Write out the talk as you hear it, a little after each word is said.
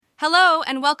Hello,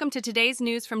 and welcome to today's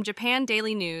news from Japan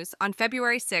Daily News on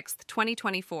February 6th,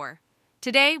 2024.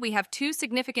 Today, we have two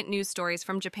significant news stories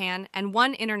from Japan and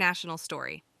one international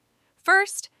story.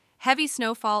 First, heavy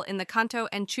snowfall in the Kanto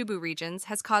and Chubu regions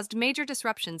has caused major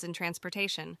disruptions in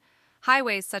transportation.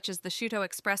 Highways such as the Shuto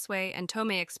Expressway and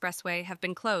Tomei Expressway have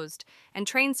been closed, and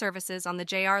train services on the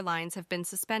JR lines have been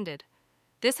suspended.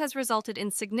 This has resulted in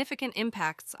significant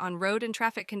impacts on road and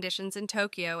traffic conditions in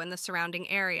Tokyo and the surrounding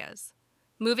areas.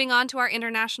 Moving on to our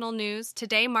international news,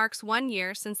 today marks 1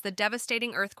 year since the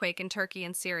devastating earthquake in Turkey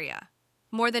and Syria.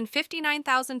 More than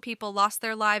 59,000 people lost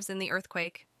their lives in the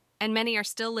earthquake, and many are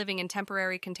still living in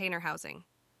temporary container housing.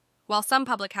 While some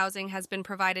public housing has been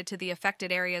provided to the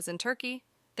affected areas in Turkey,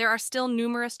 there are still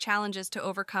numerous challenges to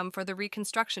overcome for the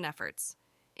reconstruction efforts,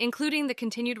 including the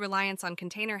continued reliance on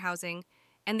container housing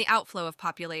and the outflow of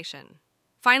population.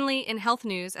 Finally, in health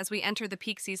news, as we enter the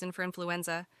peak season for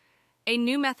influenza, a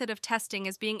new method of testing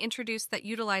is being introduced that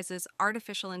utilizes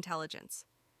artificial intelligence.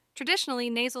 Traditionally,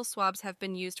 nasal swabs have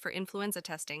been used for influenza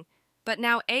testing, but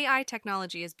now AI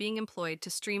technology is being employed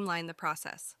to streamline the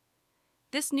process.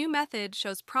 This new method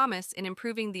shows promise in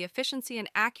improving the efficiency and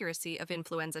accuracy of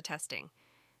influenza testing.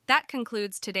 That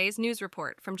concludes today's news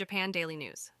report from Japan Daily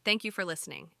News. Thank you for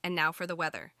listening, and now for the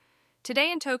weather.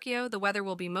 Today in Tokyo, the weather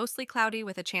will be mostly cloudy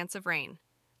with a chance of rain.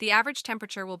 The average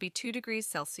temperature will be 2 degrees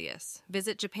Celsius.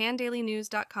 Visit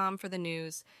japandailynews.com for the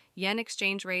news, yen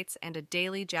exchange rates, and a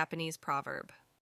daily Japanese proverb.